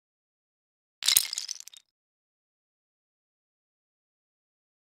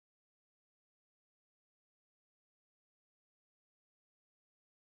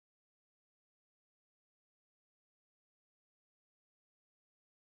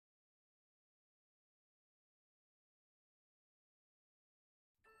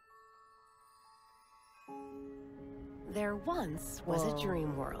There once was a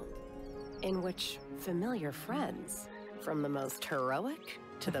dream world in which familiar friends, from the most heroic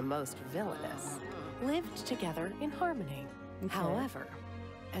to the most villainous, lived together in harmony. Okay. However,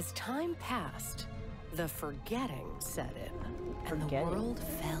 as time passed, the forgetting set in, and the world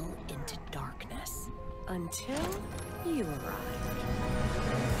fell into darkness until you arrived.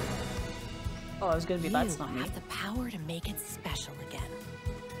 Oh, I was gonna be that's not You me. have the power to make it special again.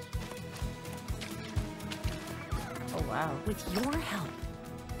 Oh wow. With your help,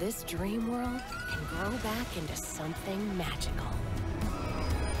 this dream world can grow back into something magical.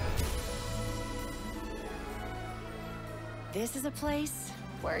 This is a place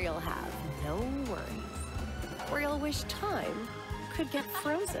where you'll have no worries, where you'll wish time could get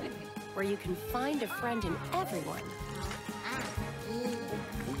frozen, where you can find a friend in everyone.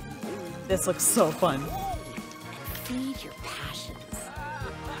 This looks so fun. And feed your passions.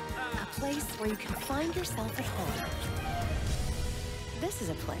 A place where you can find yourself at home. This is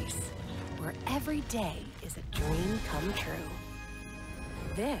a place where every day is a dream come true.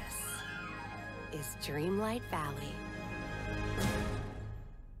 This is Dreamlight Valley.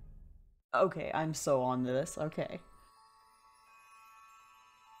 Okay, I'm so on to this. Okay.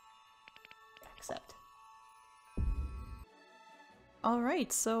 Accept.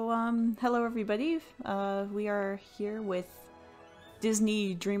 Alright, so, hello everybody. We are here with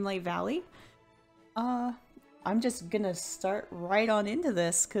Disney Dreamlight Valley. I'm just gonna start right on into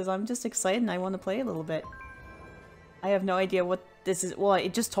this, because I'm just excited and I want to play a little bit. I have no idea what this is. Well,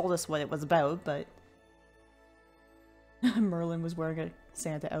 it just told us what it was about, but... Merlin was wearing a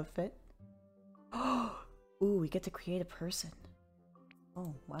Santa outfit. Ooh, we get to create a person.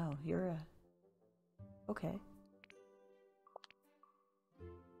 Oh, wow, you're a... Okay.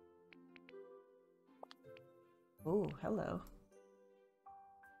 Oh, hello.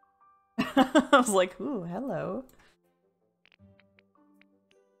 I was like, ooh, hello.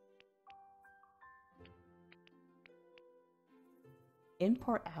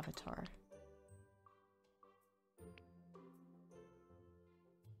 Import avatar.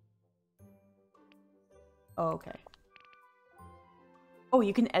 Oh, okay. Oh,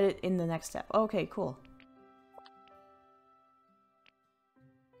 you can edit in the next step. Okay, cool.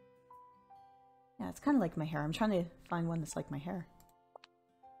 Yeah, it's kind of like my hair. I'm trying to find one that's like my hair.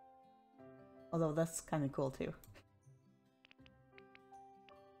 Although that's kind of cool too.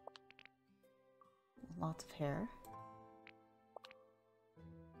 Lots of hair.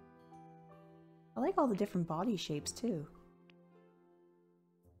 I like all the different body shapes too.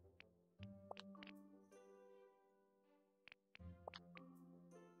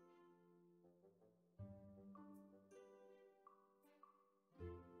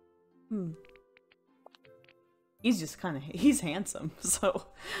 He's just kind of, he's handsome, so,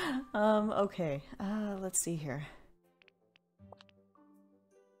 okay, let's see here.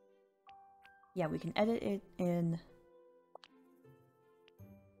 Yeah, we can edit it in...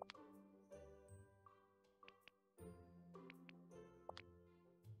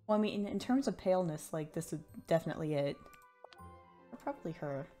 Well, I mean, in terms of paleness, like, this is definitely it. Or probably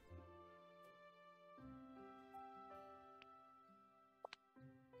her.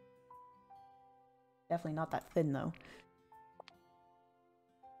 Definitely not that thin, though.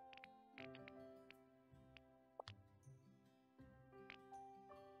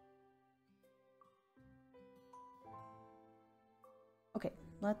 Okay,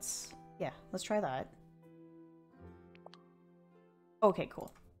 let's try that. Okay,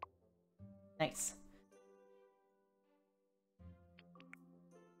 cool. Nice.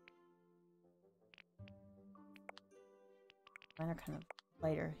 Mine are kind of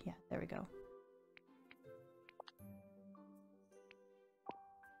lighter. Yeah, there we go.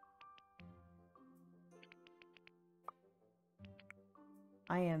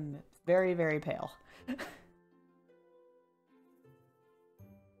 I am very, very pale.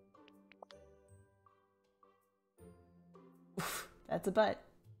 Oof, that's a butt.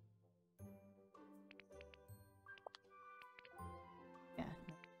 Yeah.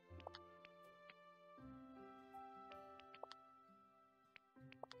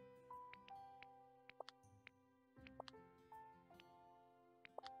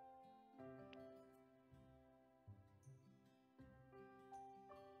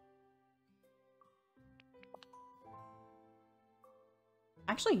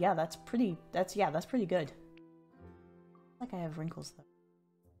 Actually, yeah, that's pretty good. Like I have wrinkles though.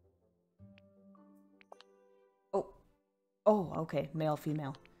 Oh. Oh, okay. Male,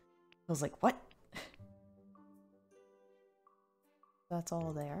 female. I was like, what? That's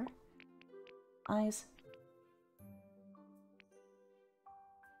all there. Eyes.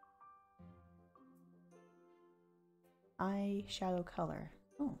 eyeshadow color.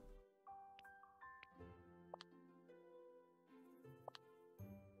 Oh.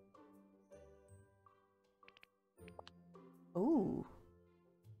 Ooh.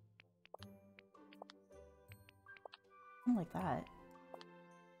 I like that.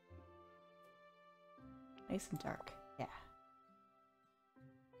 Nice and dark. Yeah.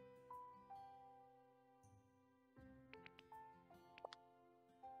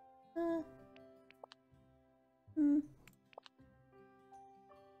 Hmm.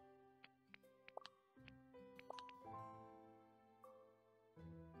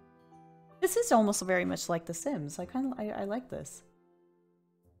 This is almost very much like The Sims. I like this.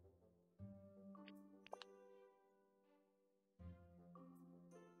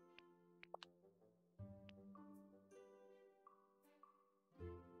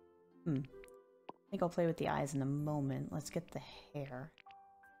 I think I'll play with the eyes in a moment. Let's get the hair.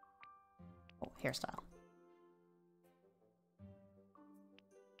 Oh, hairstyle.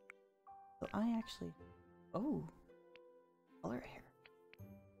 So I actually... Oh. Color hair.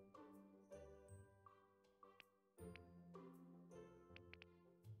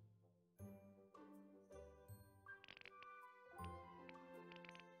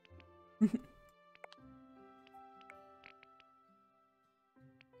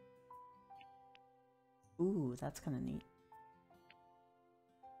 Ooh, that's kind of neat.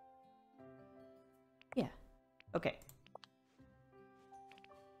 Yeah. Okay.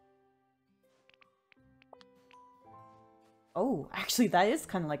 Oh, actually, that is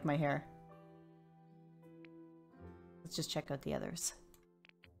kind of like my hair. Let's just check out the others.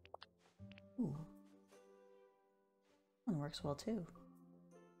 Ooh. One works well, too.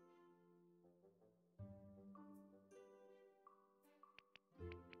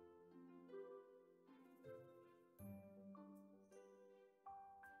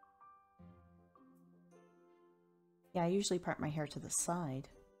 Yeah, I usually part my hair to the side.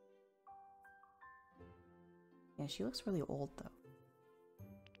 Yeah, she looks really old, though.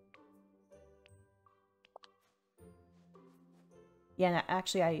 Yeah,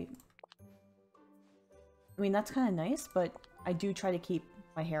 actually, I mean, that's kind of nice, but I do try to keep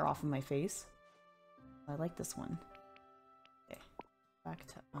my hair off of my face. I like this one. Okay, back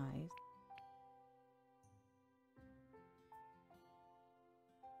to eyes.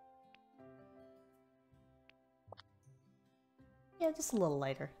 Yeah, just a little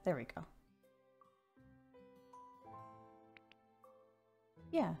lighter. There we go.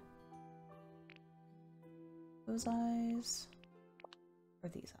 Yeah. Those eyes. Or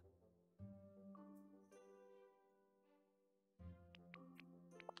these eyes.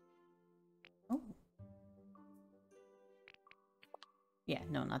 Oh. Yeah,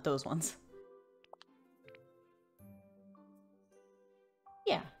 no, not those ones.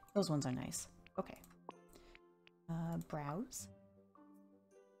 Yeah, those ones are nice. Okay. Brows.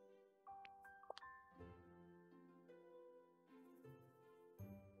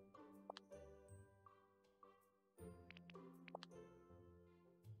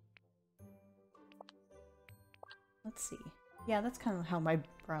 Let's see. Yeah, that's kind of how my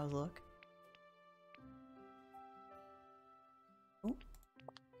brows look. Oh.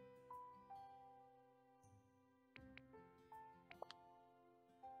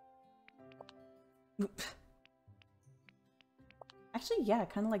 Actually, yeah,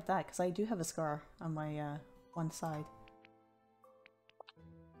 kind of like that, because I do have a scar on my one side.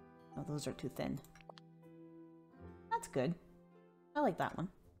 Oh, those are too thin. That's good. I like that one.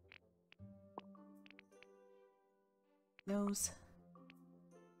 Nose.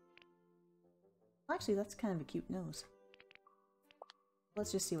 Actually, that's kind of a cute nose.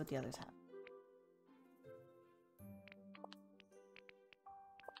 Let's just see what the others have.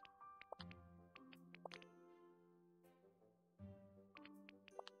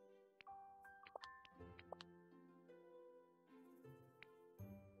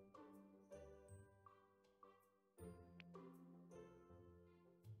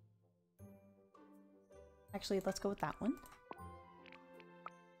 Actually, let's go with that one.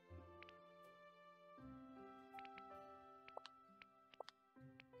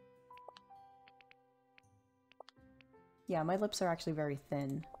 Yeah, my lips are actually very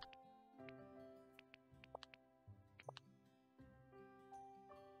thin.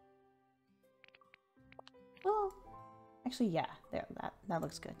 Well, actually, yeah, there, that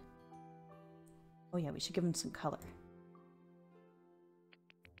looks good. Oh yeah, we should give him some color.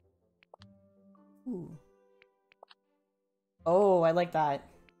 Ooh. Oh, I like that.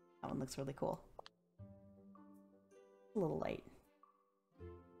 That one looks really cool. A little light.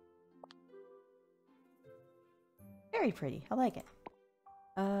 Very pretty. I like it.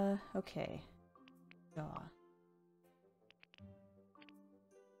 Okay. Jaw.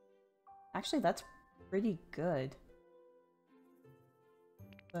 Actually, that's pretty good.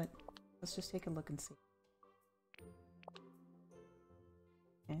 But let's just take a look and see.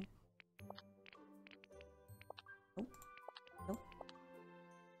 Okay. Nope. Nope.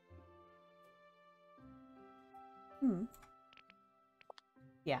 Hmm.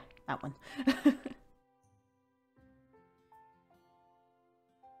 Yeah, that one.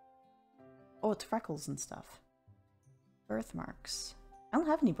 Oh, it's freckles and stuff. Birthmarks. I don't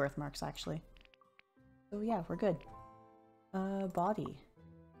have any birthmarks, actually. So yeah, we're good. Body.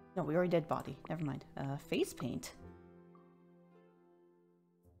 No, we already did body. Never mind. Face paint.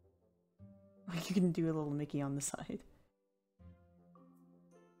 You can do a little Mickey on the side.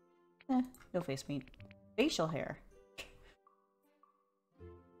 No face paint. Facial hair.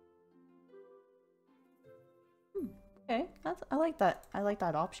 Okay, I like that. I like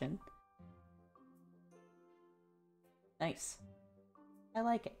that option. Nice. I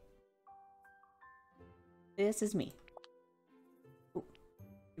like it. This is me. Ooh.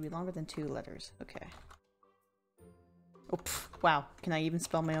 Should be longer than 2 letters. Okay. Oh, pff, wow. Can I even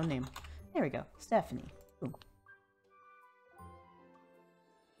spell my own name? There we go. Stephanie. Boom.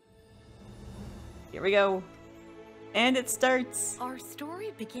 Here we go. And it starts. Our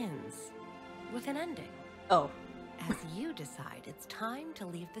story begins with an ending. Oh. As you decide it's time to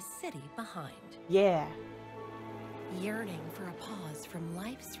leave the city behind. Yeah. Yearning for a pause from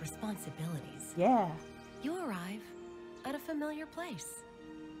life's responsibilities. Yeah. You arrive at a familiar place.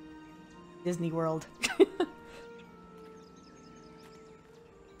 Disney World.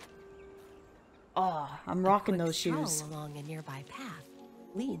 Oh, I'm rocking those shoes. Stroll along a nearby path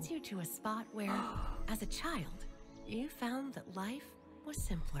leads you to a spot where, as a child, you found that life was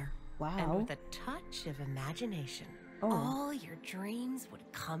simpler. Wow. And with a touch of imagination, all your dreams would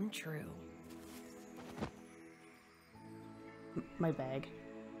come true. My bag.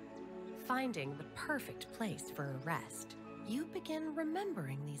 Finding the perfect place for a rest, you begin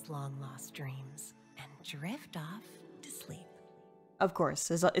remembering these long-lost dreams and drift off to sleep. Of course,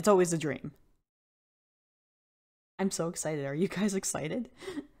 it's always a dream. I'm so excited. Are you guys excited?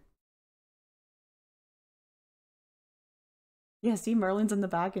 Yeah, see, Merlin's in the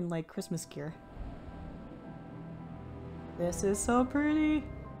back in like Christmas gear. This is so pretty.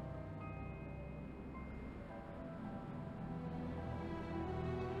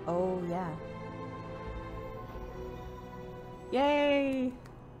 Oh, yeah. Yay!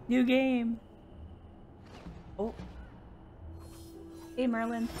 New game! Oh. Hey,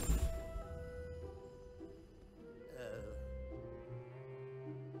 Merlin.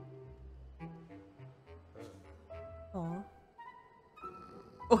 Oh.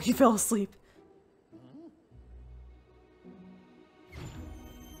 Oh, he fell asleep.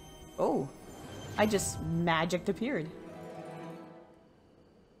 Oh. I just magicked appeared.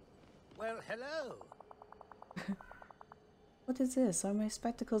 Well, hello. What is this? Are my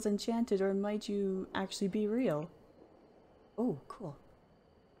spectacles enchanted, or might you actually be real? Oh, cool.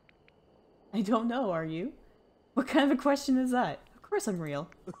 I don't know, are you? What kind of a question is that? Of course I'm real.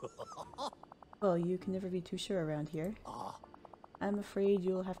 Well, you can never be too sure around here. I'm afraid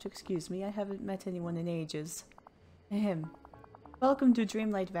you'll have to excuse me. I haven't met anyone in ages. Ahem. Welcome to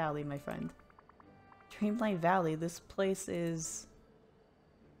Dreamlight Valley, my friend. Dreamlight Valley, this place is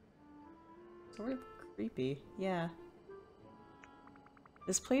sort of creepy. Yeah.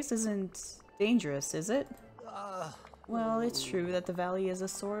 This place isn't dangerous, is it? Well, it's true that the valley is a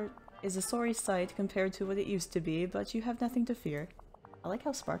sorry sight compared to what it used to be, but you have nothing to fear. I like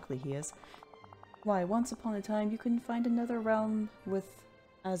how sparkly he is. Why, once upon a time you couldn't find another realm with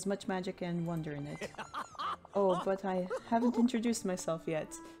as much magic and wonder in it. Oh, but I haven't introduced myself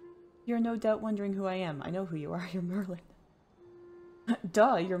yet. You're no doubt wondering who I am. I know who you are. You're Merlin.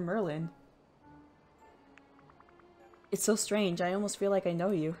 Duh, you're Merlin. It's so strange. I almost feel like I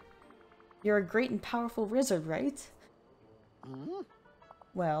know you. You're a great and powerful wizard, right?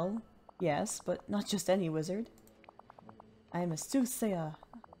 Well, yes, but not just any wizard. I am a soothsayer.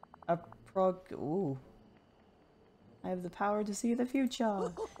 Ooh. I have the power to see the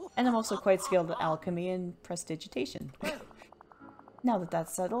future. And I'm also quite skilled at alchemy and prestidigitation. Now that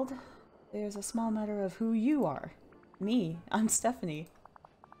that's settled, there's a small matter of who you are. Me, I'm Stephanie.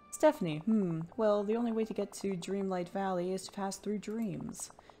 Stephanie, well, the only way to get to Dreamlight Valley is to pass through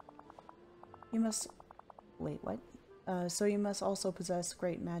dreams. You must... Wait, what? So you must also possess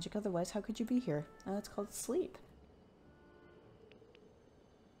great magic, otherwise how could you be here? It's called sleep.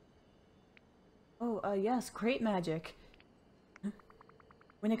 Oh, yes, great magic.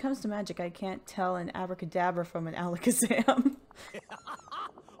 When it comes to magic, I can't tell an abracadabra from an alakazam.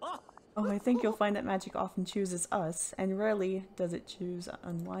 Oh, I think you'll find that magic often chooses us, and rarely does it choose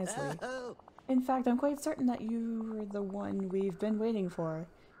unwisely. Oh, In fact, I'm quite certain that you're the one we've been waiting for.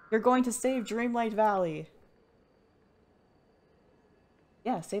 You're going to save Dreamlight Valley.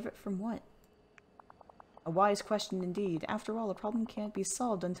 Yeah, save it from what? A wise question indeed. After all, a problem can't be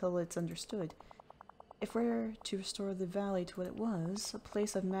solved until it's understood. If we're to restore the valley to what it was, a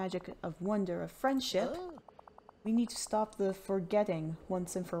place of magic, of wonder, of friendship, oh. we need to stop the forgetting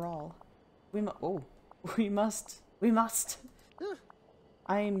once and for all. We must.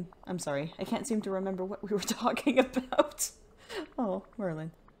 I'm sorry. I can't seem to remember what we were talking about. Oh,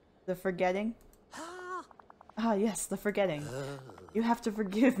 Merlin. The forgetting? Ah, yes, the forgetting. You have to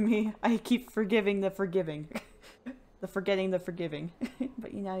forgive me. I keep forgiving the forgiving. The forgetting the forgiving.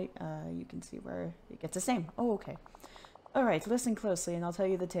 But you know, you can see where it gets the same. Oh, okay. Alright, listen closely and I'll tell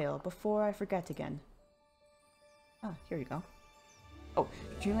you the tale before I forget again. Ah, here you go. Oh,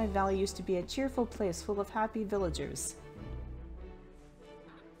 Dreamlight Valley used to be a cheerful place full of happy villagers.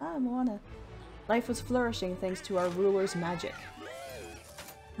 Ah, Moana. Life was flourishing thanks to our ruler's magic.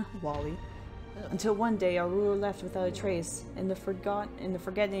 Wally. Until one day our ruler left without a trace, and the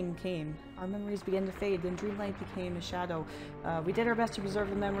forgetting came. Our memories began to fade, and Dreamlight became a shadow. We did our best to preserve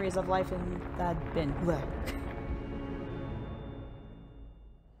the memories of life in that bin. Blech.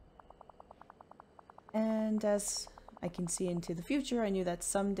 And as I can see into the future, I knew that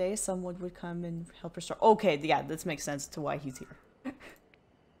someday someone would come and help restore. Okay, yeah, this makes sense to why he's here.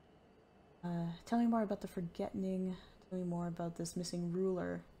 Tell me more about the forgetting. Tell me more about this missing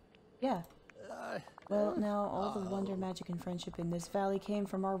ruler. Yeah. Well, now all the wonder, magic, and friendship in this valley came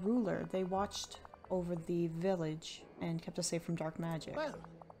from our ruler. They watched over the village and kept us safe from dark magic.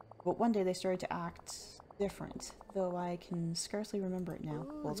 But one day they started to act different, though I can scarcely remember it now.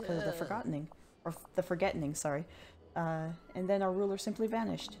 Well, it's because of the forgetting, sorry. And then our ruler simply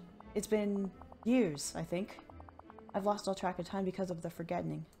vanished. It's been years, I think. I've lost all track of time because of the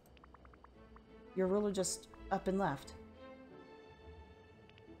forgetting. Your ruler just up and left.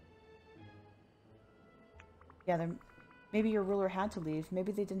 Yeah, maybe your ruler had to leave.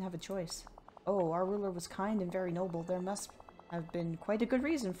 Maybe they didn't have a choice. Oh, our ruler was kind and very noble. There must have been quite a good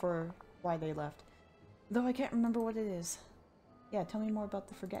reason for why they left. Though I can't remember what it is. Yeah, tell me more about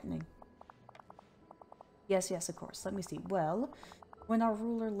the forgetting. Yes, of course. Let me see. Well, when our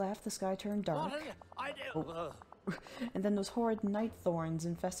ruler left, the sky turned dark. Oh. And then those horrid night thorns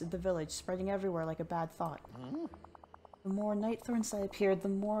infested the village, spreading everywhere like a bad thought. The more night thorns that appeared, the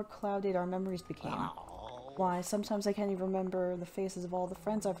more clouded our memories became. Why, sometimes I can't even remember the faces of all the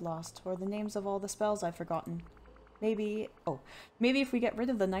friends I've lost, or the names of all the spells I've forgotten. Maybe if we get rid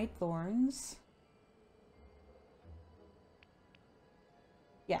of the night thorns...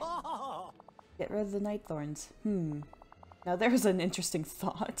 Yeah. Get rid of the night thorns. Now there's an interesting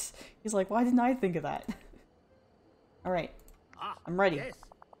thought. He's like, why didn't I think of that? Alright. I'm ready. Yes.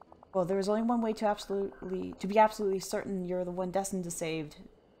 Well, there is only one way to be absolutely certain you're the one destined to save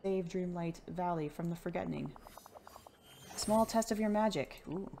Dreamlight Valley from the forgetting. Small test of your magic.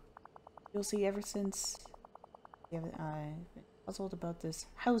 Ooh. You'll see ever since I've been puzzled about this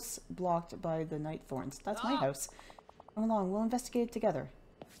house blocked by the night thorns. That's my house. Come along, we'll investigate it together.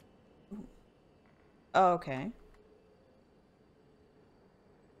 Ooh. Oh, okay.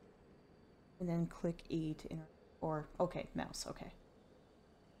 And then click E to okay, mouse, okay.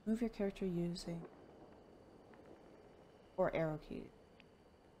 Move your character using or arrow key.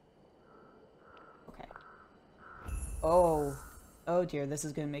 Okay. Oh dear, this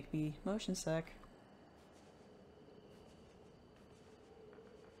is gonna make me motion sick.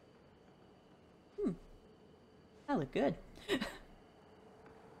 That looked good.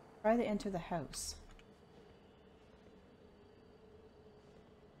 Try to enter the house.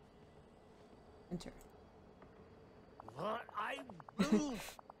 Enter. What I do?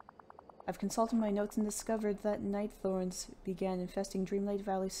 I've consulted my notes and discovered that night thorns began infesting Dreamlight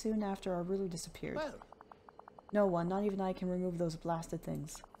Valley soon after our ruler disappeared. Well, No one, not even I, can remove those blasted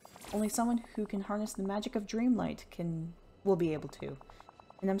things. Only someone who can harness the magic of Dreamlight will be able to.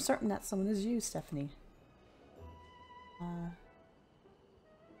 And I'm certain that someone is you, Stephanie.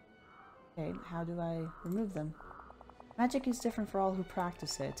 Okay, how do I remove them? Magic is different for all who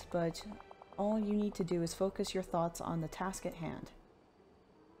practice it, but all you need to do is focus your thoughts on the task at hand.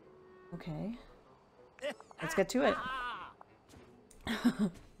 Okay. Let's get to it.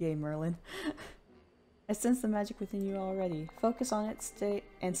 Yay, Merlin. I sense the magic within you already. Focus on it,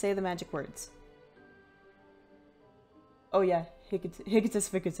 say the magic words. Oh yeah, Hickatus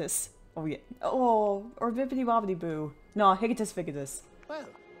Fickatus. Oh yeah. Oh, or Bippity Bobbity Boo. No, Hickatus Fickatus. well,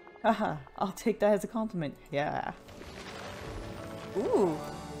 Haha, I'll take that as a compliment. Yeah. Ooh.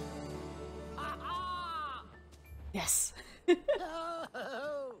 Yes!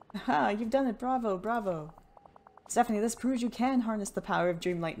 Oh. Haha, you've done it! Bravo, bravo! Stephanie, this proves you can harness the power of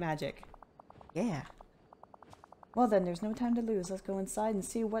Dreamlight magic. Yeah. Well then, there's no time to lose. Let's go inside and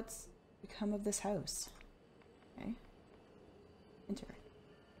see what's become of this house. Okay. Enter.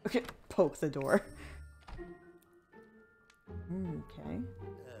 Okay, poke the door. Okay.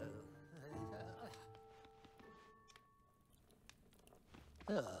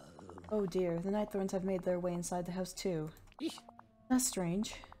 Oh dear, the Night Thorns have made their way inside the house too. That's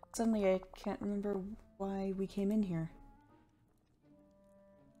strange. Suddenly I can't remember why we came in here.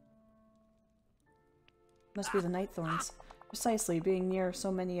 Must be the Night Thorns. Precisely, being near so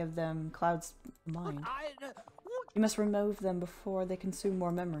many of them clouds the mind. You must remove them before they consume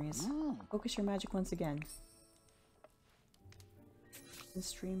more memories. Focus your magic once again.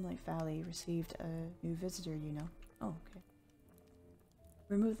 This Dreamlight Valley received a new visitor, you know. Oh, okay.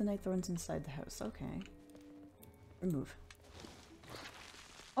 Remove the Night Thorns inside the house. Okay. Remove.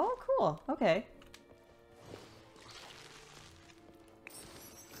 Oh, cool. Okay.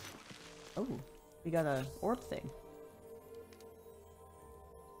 Oh, we got a orb thing.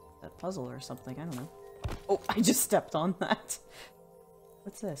 A puzzle or something. I don't know. Oh, I just stepped on that.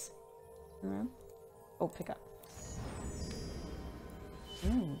 What's this? Oh, pick up.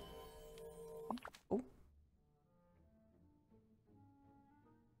 Oh.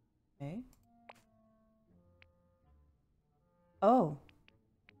 Okay. Oh.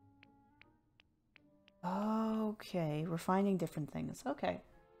 Okay, we're finding different things. Okay.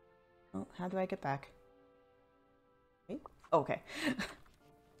 Well, how do I get back? Wait. Okay.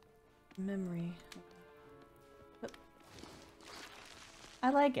 Memory. I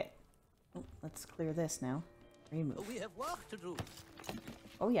like it. Oh, let's clear this now. Remove. We have work to do.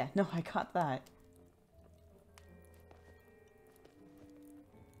 Oh yeah, no, I got that.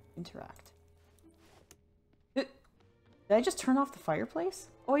 Interact. Did I just turn off the fireplace?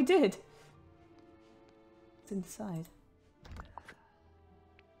 Oh, I did! It's inside.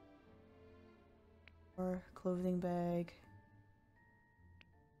 Or clothing bag.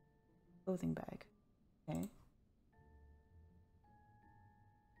 Clothing bag. Okay.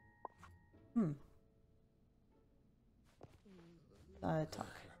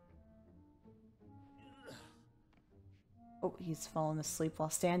 Talk. Oh, he's fallen asleep while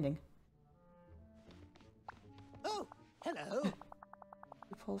standing. Oh, hello.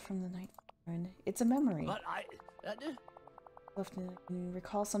 You pulled from the night. It's a memory. But I Left to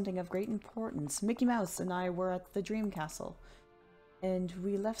recall something of great importance. Mickey Mouse and I were at the Dream Castle, and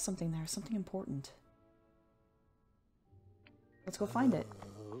we left something there, something important. Let's go find it.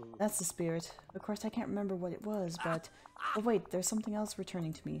 That's the spirit. Of course, I can't remember what it was, but... Oh wait, there's something else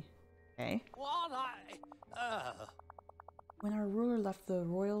returning to me. Okay. what When our ruler left, the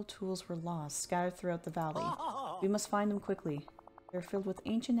royal tools were lost, scattered throughout the valley. We must find them quickly. They're filled with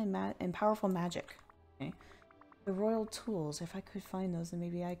ancient and powerful magic. Okay. The royal tools, if I could find those, then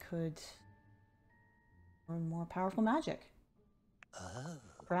maybe I could learn more powerful magic.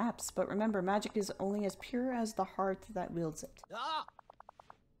 Perhaps, but remember, magic is only as pure as the heart that wields it.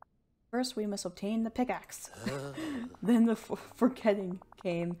 First, we must obtain the pickaxe. Then the forgetting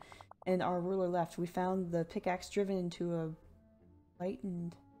came, and our ruler left. We found the pickaxe driven into a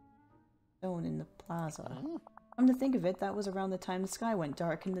lightened stone in the plaza. Come to think of it, that was around the time the sky went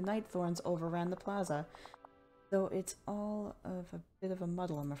dark and the Night Thorns overran the plaza. Though it's all of a bit of a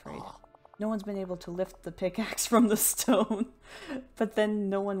muddle, I'm afraid. No one's been able to lift the pickaxe from the stone. But then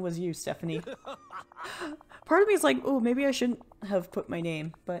no one was you, Stephanie. Part of me is like, oh, maybe I shouldn't have put my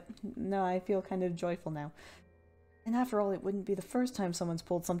name. But no, I feel kind of joyful now. And after all, it wouldn't be the first time someone's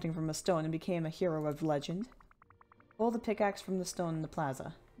pulled something from a stone and became a hero of legend. Pull the pickaxe from the stone in the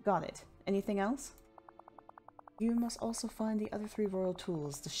plaza. Got it. Anything else? You must also find the other 3 royal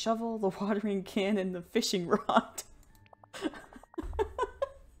tools. The shovel, the watering can, and the fishing rod.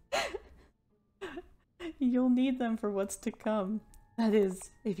 You'll need them for what's to come. That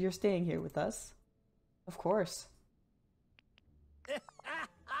is, if you're staying here with us. Of course.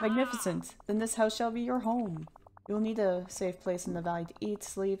 Magnificent. Then this house shall be your home. You'll need a safe place in the valley to eat,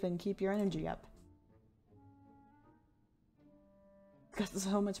 sleep, and keep your energy up. Got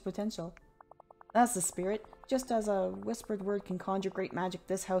so much potential. That's the spirit. Just as a whispered word can conjure great magic,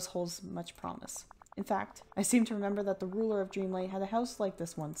 this house holds much promise. In fact, I seem to remember that the ruler of Dreamlight had a house like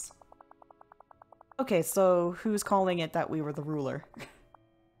this once. Okay, so who's calling it that we were the ruler?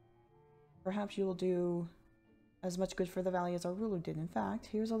 Perhaps you'll do as much good for the valley as our ruler did. In fact,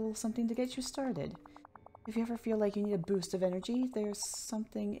 here's a little something to get you started. If you ever feel like you need a boost of energy, there's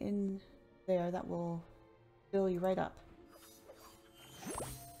something in there that will fill you right up.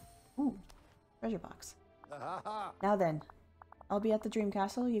 Ooh, treasure box. Now then, I'll be at the Dream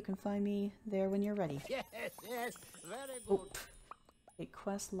Castle. You can find me there when you're ready. Yes, yes, very good. Oh. A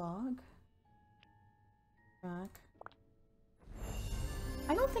quest log. Track.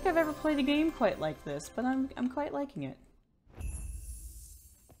 I don't think I've ever played a game quite like this, but I'm quite liking it.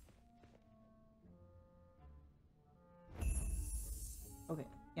 Okay,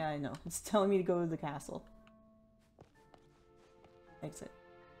 yeah, I know. It's telling me to go to the castle. Exit.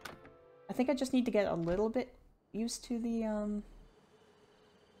 I think I just need to get a little bit used to the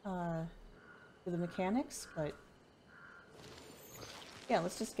mechanics, but yeah,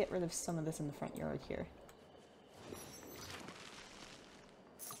 let's just get rid of some of this in the front yard here.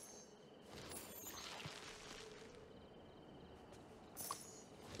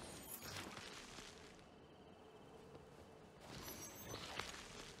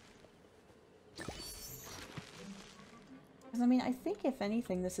 Because I mean, I think if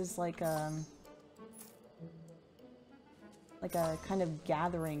anything, this is like a kind of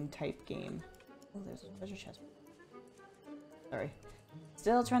gathering type game. Oh, there's a treasure chest. Sorry.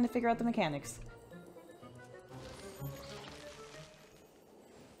 Still trying to figure out the mechanics.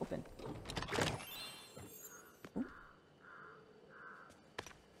 Open. Ooh.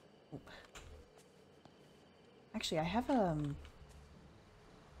 Ooh. Actually, I have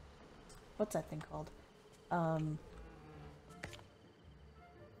what's that thing called?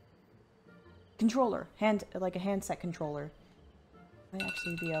 Controller. Like a handset controller. Might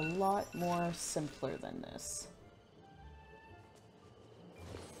actually be a lot more simpler than this.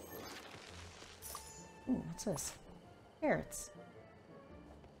 Ooh, what's this? Carrots.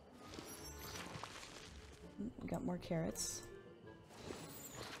 We got more carrots.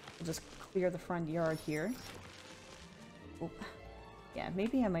 We'll just clear the front yard here. Ooh. Yeah,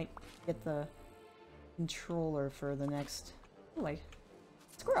 maybe I might get the controller for the next... Oh, wait.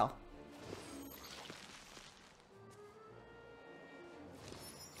 Squirrel!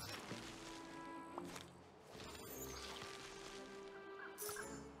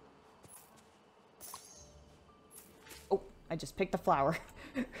 I just picked a flower.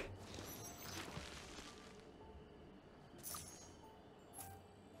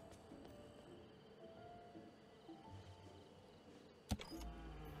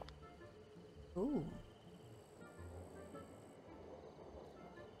 Ooh.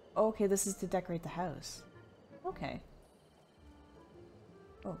 Okay, this is to decorate the house. Okay.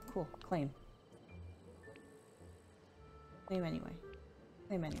 Oh, cool. Claim. Claim anyway.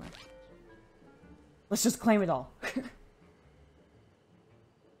 Claim anyway. Let's just claim it all.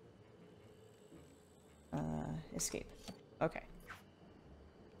 Escape. Okay.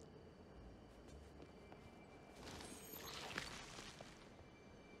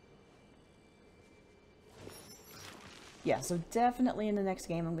 Yeah, so definitely in the next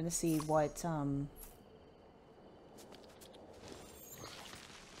game I'm going to see what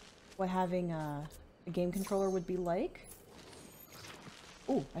having a game controller would be like.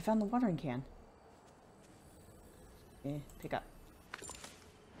 Ooh, I found the watering can. Pick up.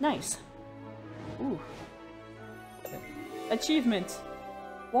 Nice. Ooh. Achievement!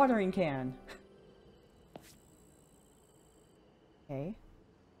 Watering can. Okay.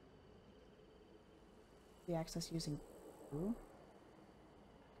 The access using blue.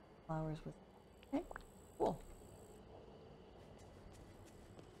 Flowers with... Okay, cool.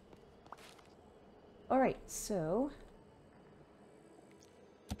 Alright, so...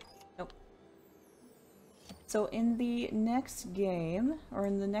 Nope. So in the next game, or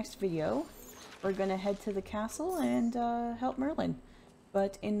in the next video, we're gonna head to the castle and help Merlin.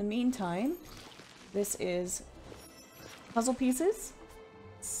 But in the meantime, this is PuZZlePieceZ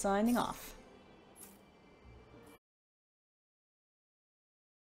signing off.